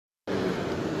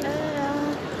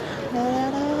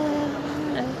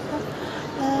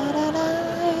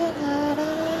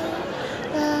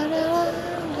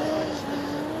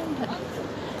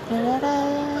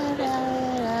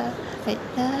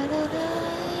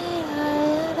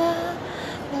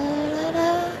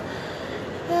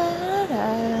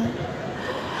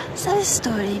another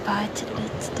story about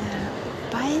it.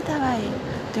 By the way,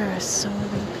 there are so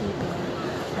many people.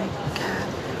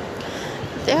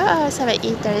 There are some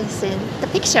interesting. The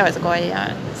picture was going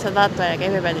on, so that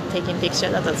everybody taking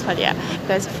pictures. That was funny.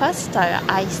 Because first time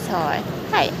I saw it.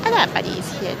 Hi, everybody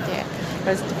is here too. It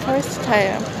was the first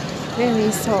time when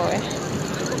we saw it.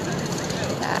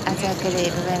 As a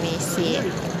group, when we see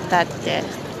that.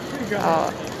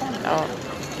 Oh.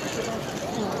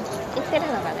 言ってる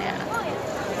のがね。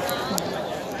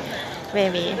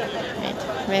When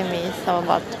we saw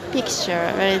that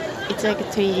picture, it's like a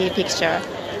 3D picture.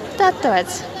 That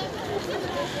was,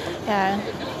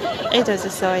 it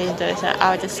was so interesting,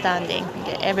 outstanding.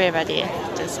 Everybody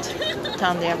just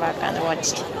turned their back and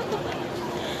watched.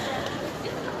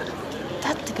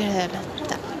 That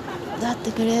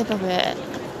group of men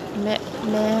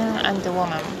and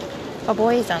women, or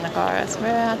boys and girls, were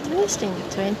at least in the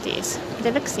 20s.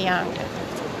 They look young.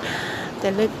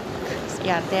 They look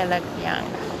young.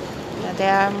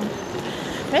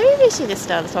 Maybe we should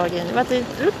start talking, but it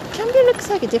looks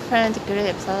like a different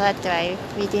group, so that's why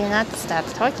we did not start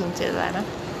talking to them.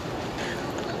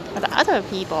 But other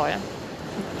people,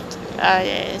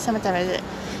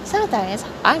 sometimes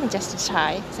I'm just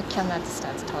shy, so cannot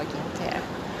start talking to.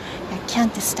 I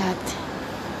can't start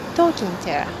talking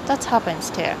to. That happens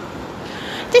too.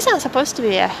 This is supposed to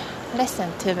be less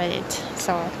than 2 minutes,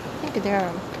 so I think there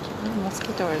are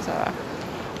mosquitoes or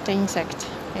the insect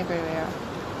everywhere.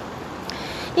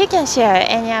 You can share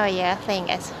any of your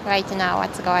things right now,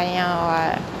 what's going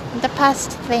on, or the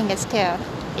past things too.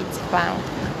 It's fun.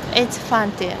 It's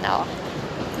fun to know.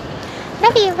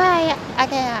 Love you, bye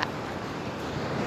again.